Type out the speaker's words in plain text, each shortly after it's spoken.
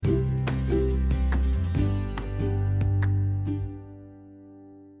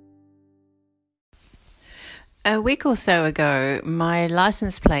A week or so ago, my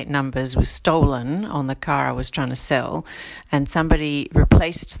license plate numbers were stolen on the car I was trying to sell, and somebody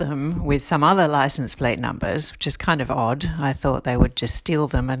replaced them with some other license plate numbers, which is kind of odd. I thought they would just steal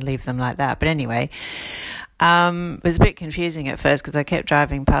them and leave them like that. But anyway, it was a bit confusing at first because I kept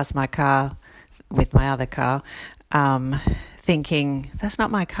driving past my car with my other car, thinking, that's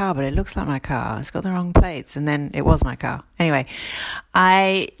not my car, but it looks like my car. It's got the wrong plates. And then it was my car. Anyway,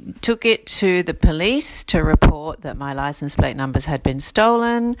 I took it to the police to report that my license plate numbers had been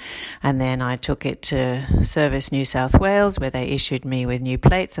stolen. And then I took it to Service New South Wales, where they issued me with new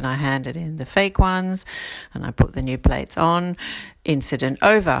plates, and I handed in the fake ones and I put the new plates on. Incident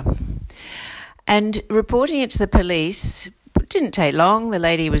over. And reporting it to the police didn't take long. The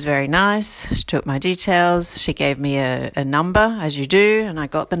lady was very nice. She took my details. She gave me a number, as you do, and I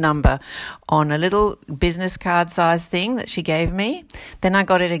got the number on a little business card size thing that she gave me. Then I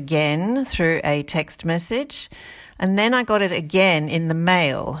got it again through a text message, and then I got it again in the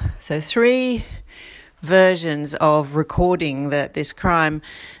mail. So 3 versions of recording that this crime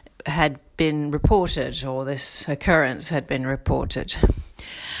had been reported, or this occurrence had been reported.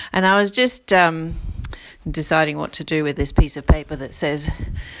 And I was just deciding what to do with this piece of paper that says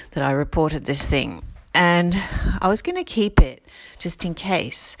that I reported this thing. And I was going to keep it just in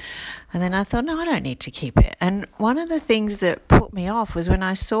case. And then I thought, no, I don't need to keep it. And one of the things that put me off was when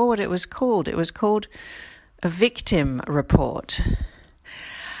I saw what it was called. It was called a victim report.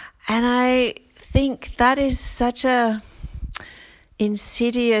 And I think that is such a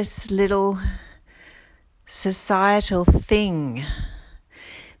insidious little societal thing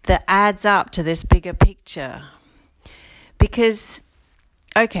that adds up to this bigger picture. Because,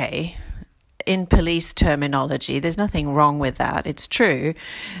 okay, in police terminology, there's nothing wrong with that. It's true.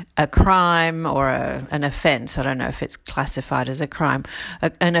 A crime or an offence, I don't know if it's classified as a crime,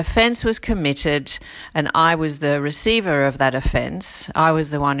 an offence was committed and I was the receiver of that offence. I was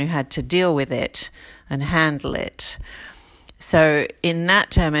the one who had to deal with it and handle it. So in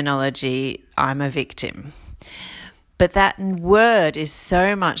that terminology, I'm a victim. But that word is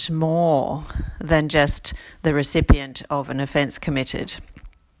so much more than just the recipient of an offence committed.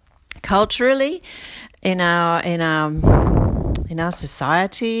 Culturally, in our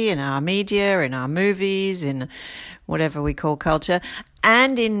society, in our media, in our movies, in whatever we call culture,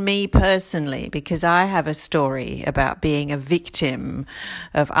 and in me personally, because I have a story about being a victim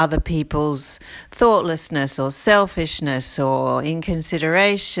of other people's thoughtlessness or selfishness or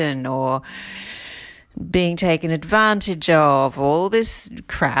inconsideration or being taken advantage of, all this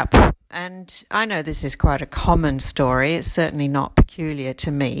crap. And I know this is quite a common story. It's certainly not peculiar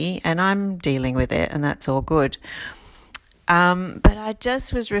to me, and I'm dealing with it, and that's all good. But I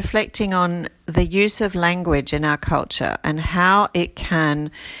just was reflecting on the use of language in our culture and how it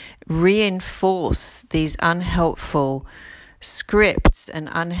can reinforce these unhelpful scripts and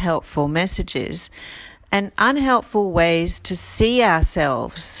unhelpful messages and unhelpful ways to see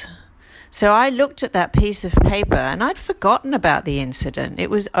ourselves. So I looked at that piece of paper and I'd forgotten about the incident. It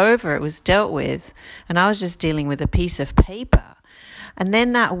was over, it was dealt with, and I was just dealing with a piece of paper. And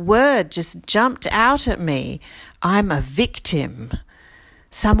then that word just jumped out at me. I'm a victim.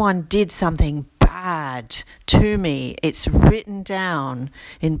 Someone did something bad to me. It's written down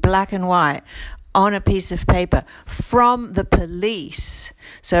in black and white on a piece of paper from the police.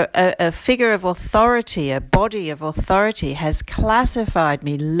 So a figure of authority, a body of authority has classified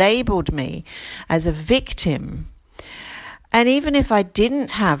me, labelled me as a victim. And even if I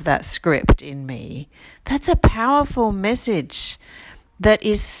didn't have that script in me, that's a powerful message that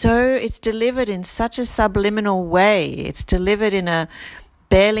is it's delivered in such a subliminal way. It's delivered in a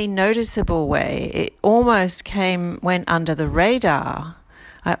barely noticeable way. It almost went under the radar.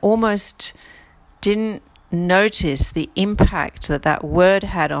 I almost didn't notice the impact that word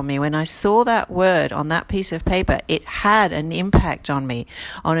had on me. When I saw that word on that piece of paper, it had an impact on me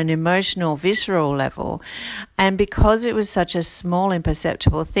on an emotional, visceral level. And because it was such a small,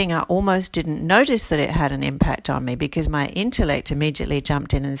 imperceptible thing, I almost didn't notice that it had an impact on me because my intellect immediately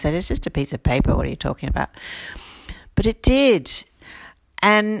jumped in and said, it's just a piece of paper, what are you talking about? But it did.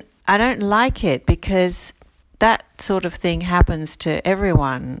 And I don't like it because that sort of thing happens to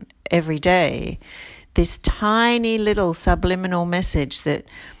everyone every day. This tiny little subliminal message that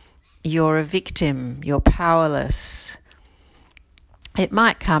you're a victim, you're powerless. It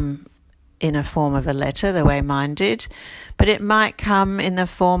might come in a form of a letter, the way mine did, but it might come in the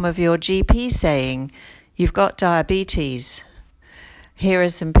form of your GP saying, you've got diabetes, here are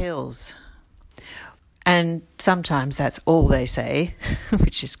some pills. And sometimes that's all they say,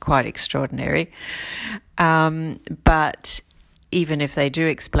 which is quite extraordinary. But even if they do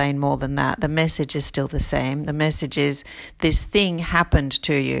explain more than that, the message is still the same. The message is, this thing happened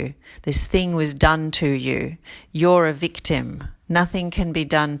to you. This thing was done to you. You're a victim. Nothing can be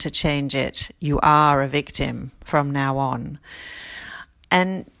done to change it. You are a victim from now on.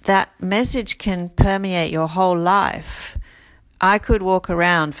 And that message can permeate your whole life. I could walk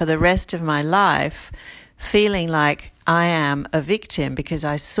around for the rest of my life feeling like I am a victim because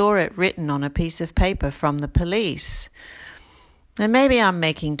I saw it written on a piece of paper from the police. And maybe I'm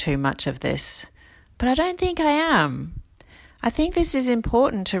making too much of this, but I don't think I am. I think this is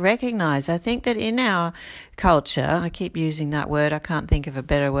important to recognize. I think that in our culture, I keep using that word, I can't think of a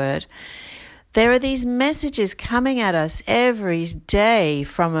better word, there are these messages coming at us every day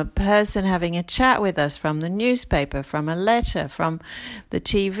from a person having a chat with us, from the newspaper, from a letter, from the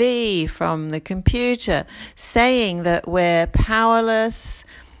TV, from the computer, saying that we're powerless,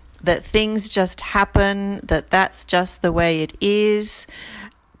 that things just happen, that that's just the way it is.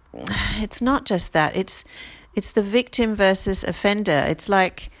 It's not just that. It's the victim versus offender. It's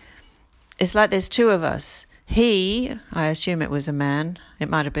like there's two of us. He, I assume it was a man, it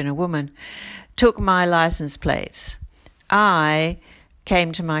might have been a woman, took my license plates. I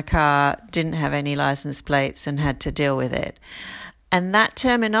came to my car, didn't have any license plates and had to deal with it. And that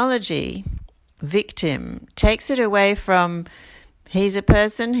terminology, victim, takes it away from he's a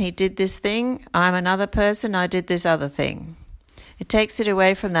person, he did this thing, I'm another person, I did this other thing. It takes it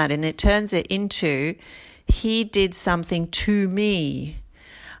away from that and it turns it into he did something to me.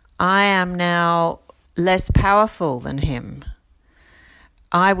 I am now less powerful than him.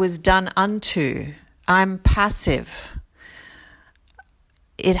 I was done unto. I'm passive.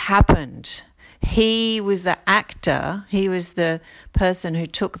 It happened. He was the actor. He was the person who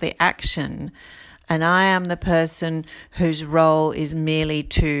took the action. And I am the person whose role is merely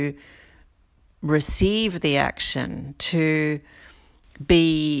to receive the action, to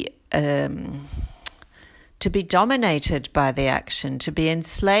be dominated by the action, to be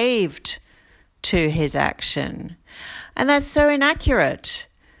enslaved to his action. And that's so inaccurate,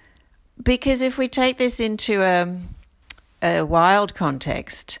 because if we take this into a wild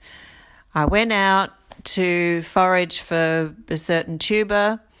context, I went out to forage for a certain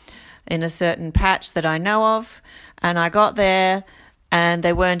tuber in a certain patch that I know of, and I got there and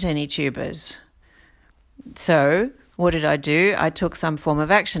there weren't any tubers. So what did I do? I took some form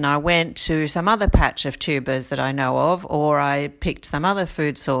of action. I went to some other patch of tubers that I know of, or I picked some other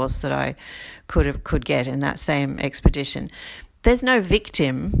food source that I could get in that same expedition. There's no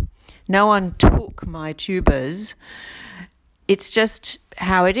victim. No one took my tubers. It's just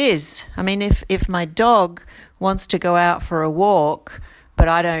how it is. I mean, if my dog wants to go out for a walk, but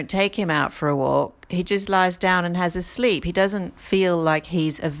I don't take him out for a walk, he just lies down and has a sleep. He doesn't feel like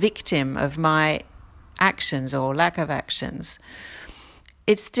he's a victim of my actions or lack of actions.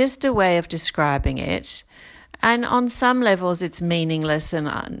 It's just a way of describing it. And on some levels it's meaningless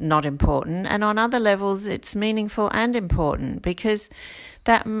and not important, and on other levels it's meaningful and important, because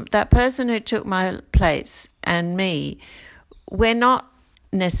that person who took my place and me, we're not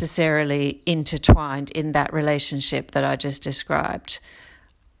necessarily intertwined in that relationship that I just described.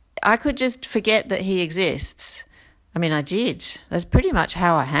 I could just forget that he exists. I mean, I did. That's pretty much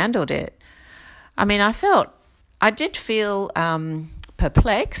how I handled it. I mean, I did feel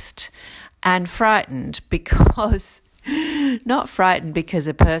perplexed and frightened, because, not frightened because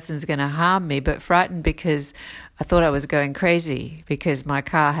a person's going to harm me, but frightened because I thought I was going crazy because my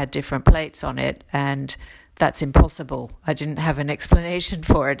car had different plates on it, and that's impossible. I didn't have an explanation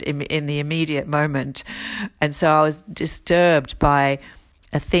for it in the immediate moment. And so I was disturbed by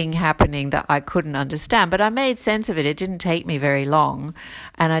a thing happening that I couldn't understand, but I made sense of it. It didn't take me very long,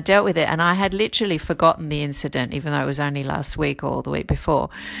 and I dealt with it. And I had literally forgotten the incident, even though it was only last week or the week before,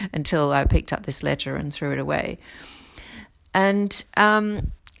 until I picked up this letter and threw it away. And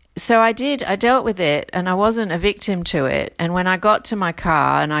so I dealt with it, and I wasn't a victim to it. And when I got to my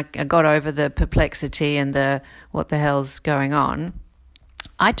car and I got over the perplexity and the what the hell's going on,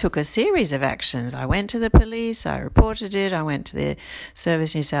 I took a series of actions. I went to the police, I reported it, I went to the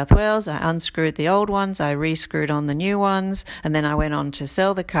Service New South Wales, I unscrewed the old ones, I rescrewed on the new ones, and then I went on to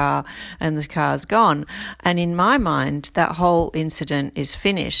sell the car, and the car's gone. And in my mind, that whole incident is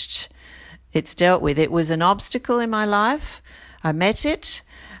finished. It's dealt with. It was an obstacle in my life. I met it,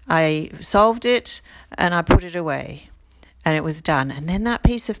 I solved it, and I put it away. And it was done. And then that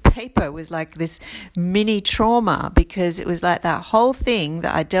piece of paper was like this mini trauma, because it was like that whole thing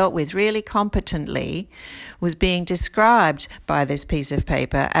that I dealt with really competently was being described by this piece of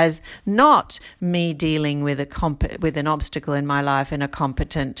paper as not me dealing with an obstacle in my life in a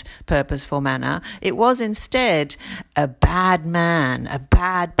competent, purposeful manner. It was instead a bad man, a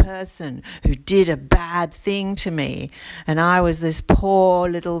bad person who did a bad thing to me. And I was this poor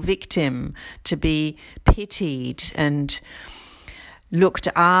little victim to be pitied and looked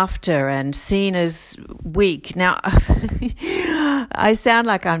after and seen as weak. Now, I sound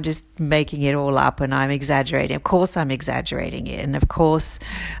like I'm just making it all up and I'm exaggerating. Of course I'm exaggerating it, and of course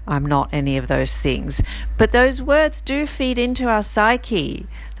I'm not any of those things. But those words do feed into our psyche.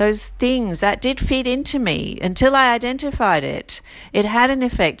 Those things, that did feed into me until I identified it. It had an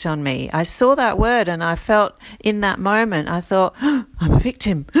effect on me. I saw that word and I felt in that moment, I thought, oh, I'm a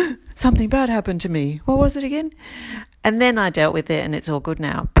victim. Something bad happened to me. What was it again? And then I dealt with it and it's all good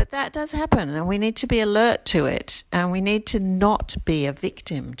now. But that does happen and we need to be alert to it and we need to not be a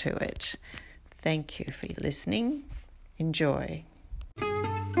victim to it. Thank you for listening. Enjoy.